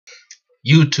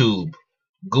YouTube,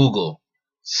 Google,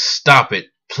 stop it,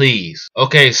 please.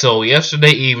 Okay, so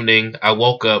yesterday evening, I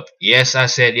woke up. Yes, I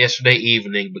said yesterday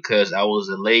evening because I was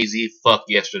a lazy fuck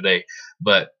yesterday.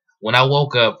 But when I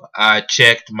woke up, I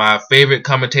checked my favorite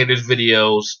commentator's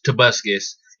videos,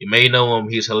 Tobuscus. You may know him,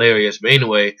 he's hilarious. But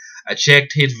anyway, I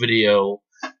checked his video,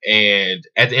 and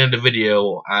at the end of the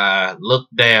video, I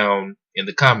looked down in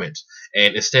the comments.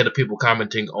 And instead of people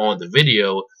commenting on the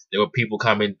video, there were people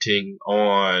commenting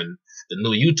on the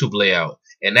new YouTube layout.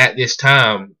 And at this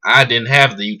time, I didn't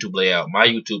have the YouTube layout. My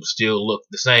YouTube still looked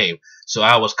the same. So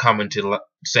I was commenting,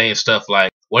 saying stuff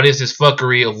like, "What is this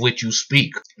fuckery of which you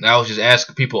speak?" And I was just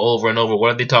asking people over and over,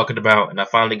 what are they talking about? And I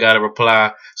finally got a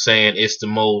reply saying it's the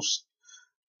most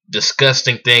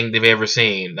disgusting thing they've ever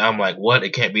seen. I'm like, what?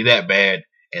 It can't be that bad.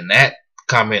 And that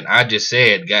comment I just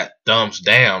said got thumbs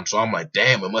down. So I'm like,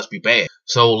 damn, it must be bad.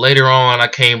 So later on, I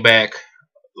came back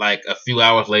like a few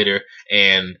hours later,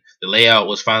 and the layout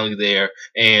was finally there.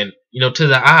 And you know, to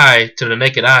the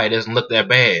naked eye, it doesn't look that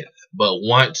bad. But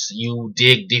once you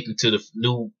dig deep into the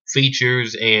new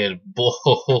features, and boy,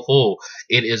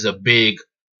 it is a big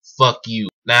fuck you.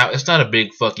 Now, it's not a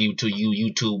big fuck you to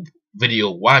you YouTube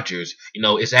video watchers. You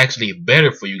know, it's actually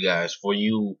better for you guys, for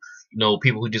you, you know,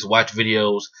 people who just watch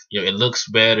videos. You know, it looks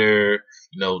better.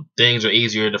 You know, things are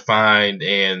easier to find,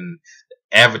 and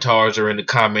avatars are in the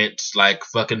comments like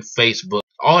fucking Facebook.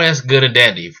 All that's good and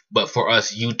dandy, but for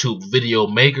us YouTube video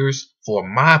makers, for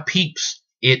my peeps,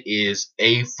 it is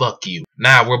a fuck you.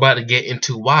 Now we're about to get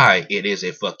into why it is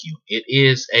a fuck you. It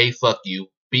is a fuck you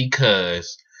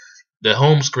because the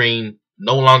home screen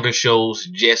no longer shows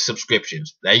just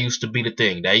subscriptions. That used to be the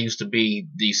thing. That used to be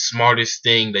the smartest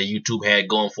thing that YouTube had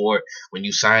going for it. When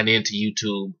you sign into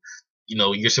YouTube, you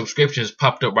know, your subscriptions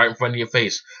popped up right in front of your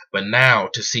face. But now,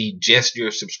 to see just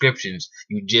your subscriptions,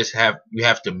 you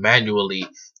have to manually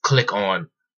click on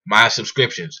my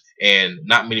subscriptions. And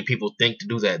not many people think to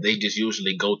do that. They just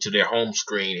usually go to their home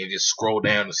screen and just scroll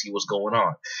down to see what's going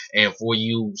on. And for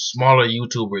you smaller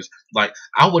YouTubers, like,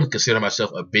 I wouldn't consider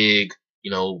myself a big,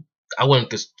 you know, I wouldn't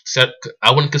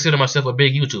consider myself a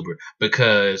big YouTuber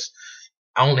because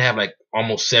I only have like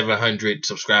almost 700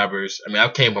 subscribers. I mean,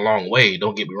 I've came a long way,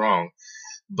 don't get me wrong.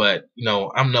 But, you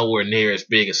know, I'm nowhere near as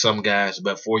big as some guys.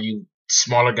 But for you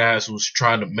smaller guys who's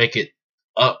trying to make it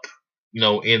up, you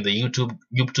know, in the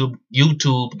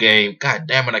YouTube game, god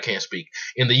damn it, I can't speak.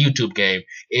 In the YouTube game,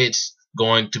 it's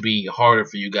going to be harder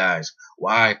for you guys.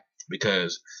 Why?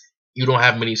 Because you don't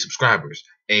have many subscribers.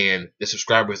 And the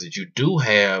subscribers that you do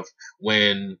have,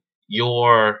 when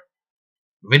your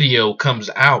video comes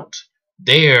out,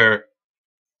 their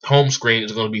home screen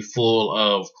is going to be full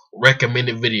of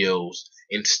recommended videos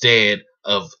instead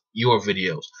of your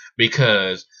videos,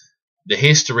 because the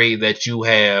history that you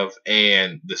have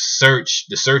and the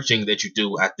searching that you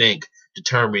do, I think,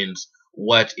 determines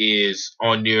what is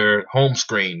on your home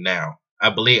screen now. I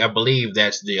believe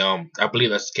that's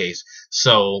the case.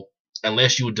 So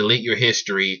unless you delete your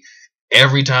history,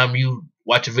 every time you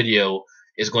watch a video,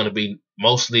 it's going to be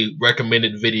mostly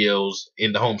recommended videos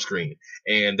in the home screen.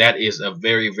 And that is a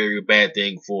very, very bad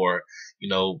thing for, you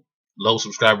know, low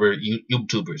subscriber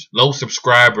YouTubers,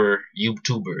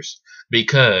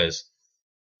 because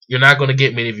you're not going to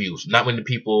get many views. Not many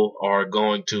people are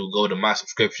going to go to my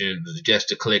subscription just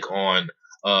to click on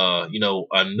you know,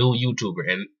 a new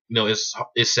YouTuber. And you know,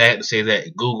 it's sad to say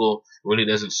that Google really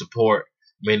doesn't support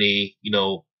many, you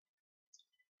know,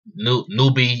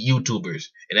 newbie YouTubers,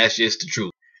 and that's just the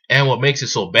truth. And what makes it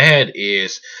so bad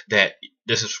is that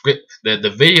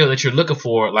the video that you're looking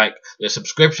for, like the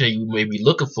subscription you may be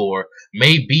looking for,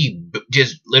 may be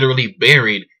just literally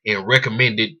buried in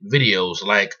recommended videos.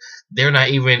 Like, they're not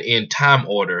even in time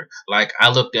order. Like, I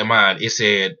looked at mine, it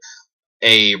said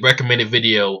a recommended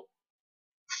video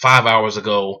 5 hours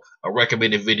ago, a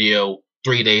recommended video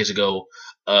 3 days ago,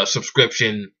 a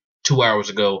subscription 2 hours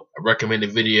ago, a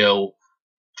recommended video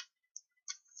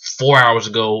 4 hours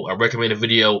ago, a recommended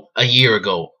video a year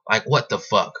ago. Like, what the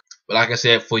fuck? But like I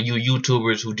said, for you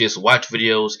YouTubers who just watch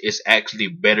videos, it's actually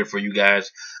better for you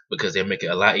guys because they make it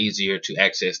a lot easier to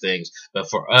access things. But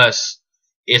for us,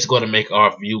 it's going to make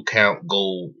our view count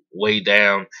go way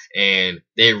down, and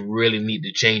they really need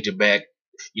to change it back.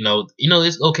 You know,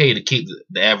 it's okay to keep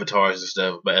the avatars and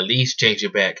stuff, but at least change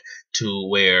it back to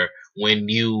where when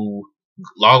you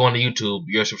log on to YouTube,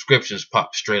 your subscriptions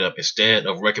pop straight up instead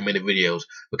of recommended videos,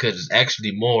 because it's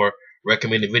actually more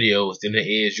recommended videos than it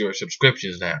is your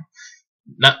subscriptions now.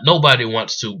 Nobody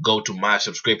wants to go to my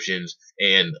subscriptions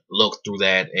and look through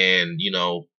that and, you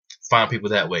know, find people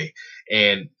that way.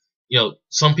 And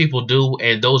some people do,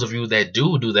 and those of you that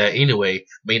do that anyway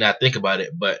may not think about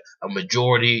it, but a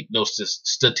majority,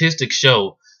 statistics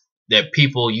show that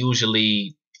people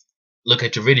usually look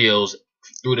at your videos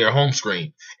through their home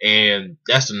screen, and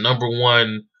that's the number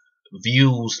one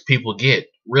views people get.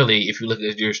 Really, if you look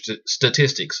at your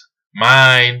statistics,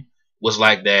 mine was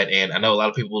like that, and I know a lot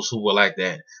of people who were like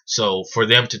that. So for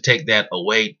them to take that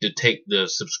away, to take the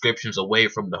subscriptions away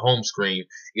from the home screen,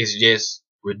 is just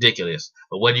ridiculous.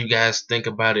 But what do you guys think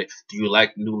about it? Do you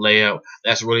like the new layout?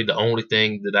 That's really the only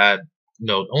thing that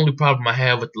the only problem I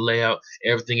have with the layout.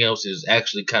 Everything else is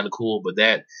actually kind of cool, but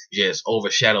that just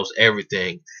overshadows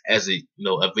everything. As a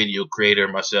video creator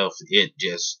myself, it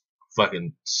just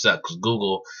fucking sucks.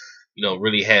 Google,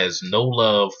 really has no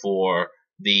love for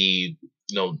the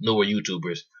newer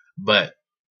YouTubers. But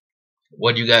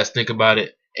what do you guys think about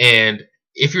it? And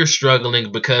if you're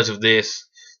struggling because of this,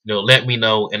 let me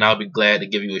know, and I'll be glad to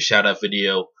give you a shout out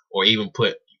video, or even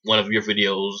put one of your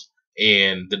videos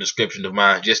in the description of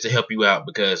mine, just to help you out,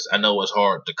 because I know it's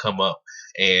hard to come up,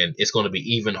 and it's going to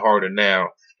be even harder now.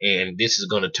 And this is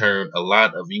going to turn a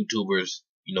lot of YouTubers,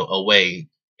 away,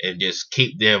 and just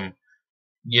keep them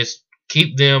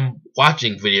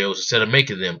watching videos instead of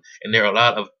making them. And there are a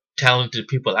lot of talented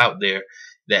people out there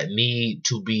that need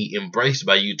to be embraced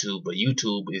by YouTube, but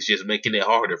YouTube is just making it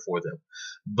harder for them.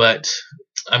 But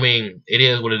I mean, it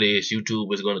is what it is.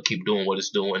 YouTube is going to keep doing what it's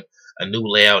doing. A new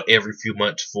layout every few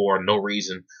months for no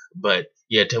reason. But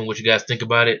yeah, tell me what you guys think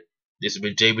about it. This has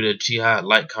been JB the Chiha.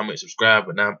 Like, comment, subscribe,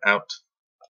 and I'm out.